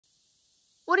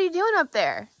What are you doing up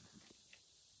there?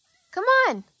 Come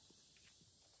on.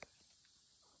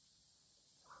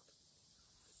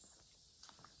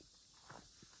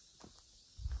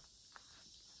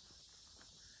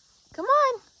 Come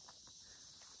on.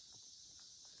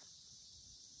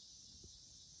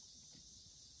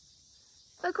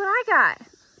 Look what I got.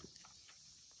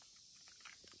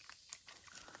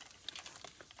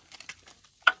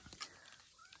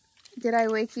 Did I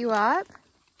wake you up?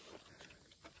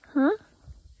 Huh?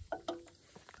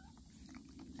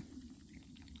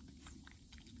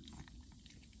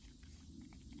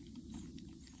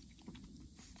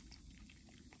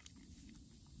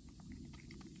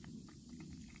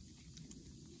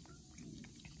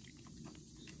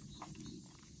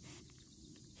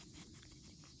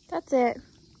 That's it.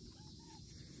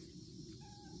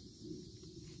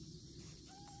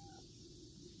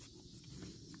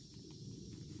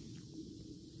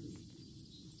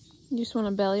 You just want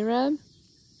a belly rub?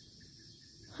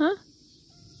 Huh?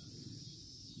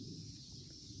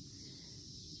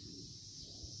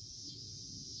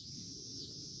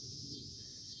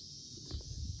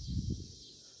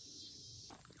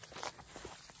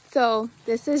 So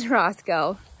this is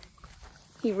Roscoe.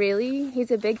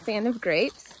 He's a big fan of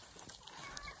grapes.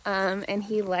 And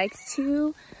he likes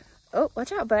to, oh,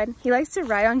 watch out, bud. He likes to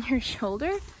ride on your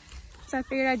shoulder. So I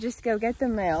figured I'd just go get the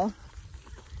mail.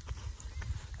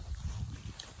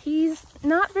 He's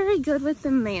not very good with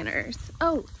the manners.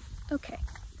 Oh, okay.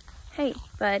 Hey,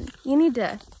 bud, you need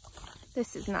to,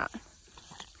 this is not.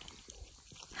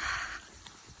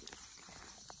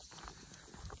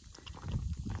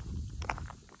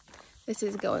 This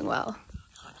is going well.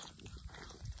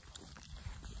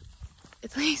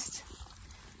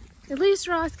 At least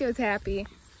Roscoe's happy.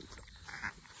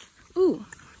 Ooh.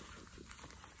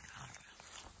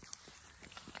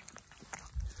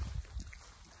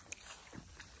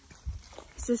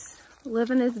 He's just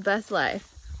living his best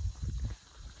life.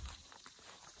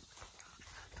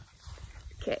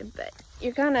 Okay, but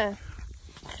you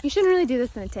shouldn't really do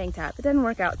this in a tank top. It doesn't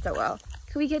work out so well.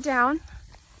 Can we get down?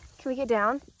 Can we get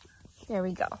down? There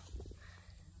we go.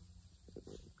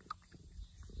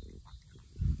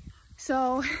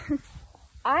 So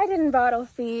I didn't bottle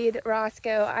feed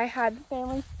Roscoe. I had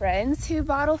family friends who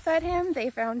bottle fed him.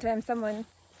 They found him, someone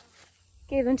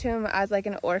gave him to him as like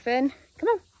an orphan.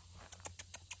 Come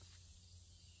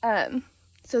on.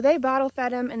 So they bottle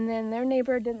fed him, and then their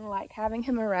neighbor didn't like having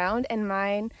him around, and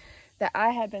mine that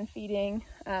I had been feeding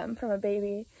from a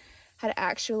baby had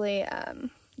actually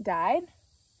died.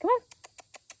 Come on.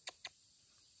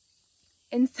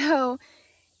 And so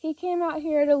he came out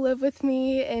here to live with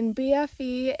me in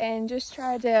BFE and just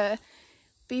try to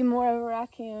be more of a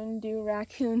raccoon, do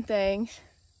raccoon things.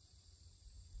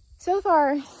 So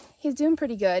far, he's doing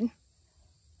pretty good.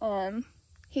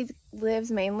 He lives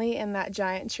mainly in that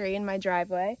giant tree in my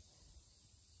driveway.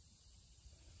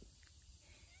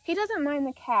 He doesn't mind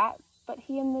the cat, but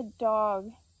he and the dog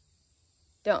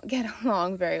don't get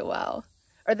along very well.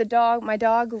 Or my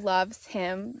dog loves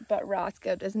him, but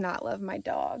Roscoe does not love my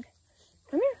dog.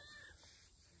 Come here.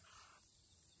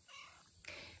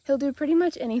 He'll do pretty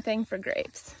much anything for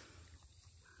grapes.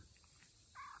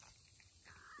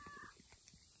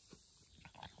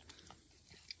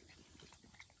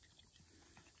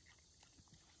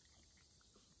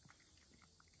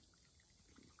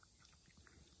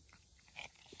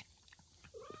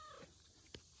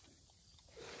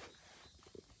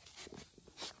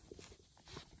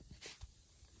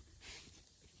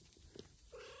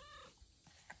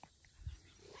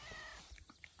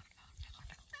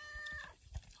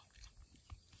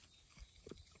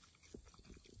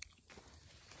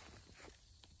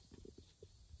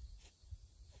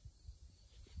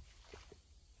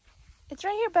 It's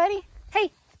right here, buddy.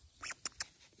 Hey.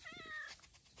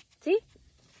 See?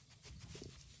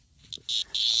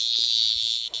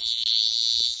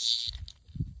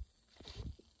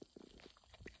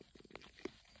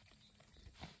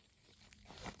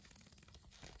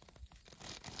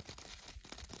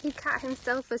 He caught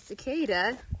himself a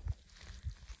cicada.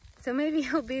 So maybe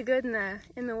he'll be good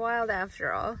in the wild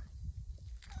after all.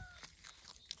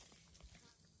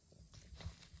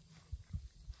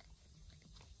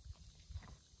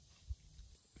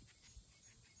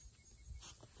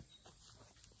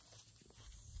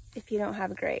 If you don't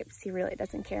have grapes, he really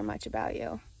doesn't care much about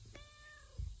you.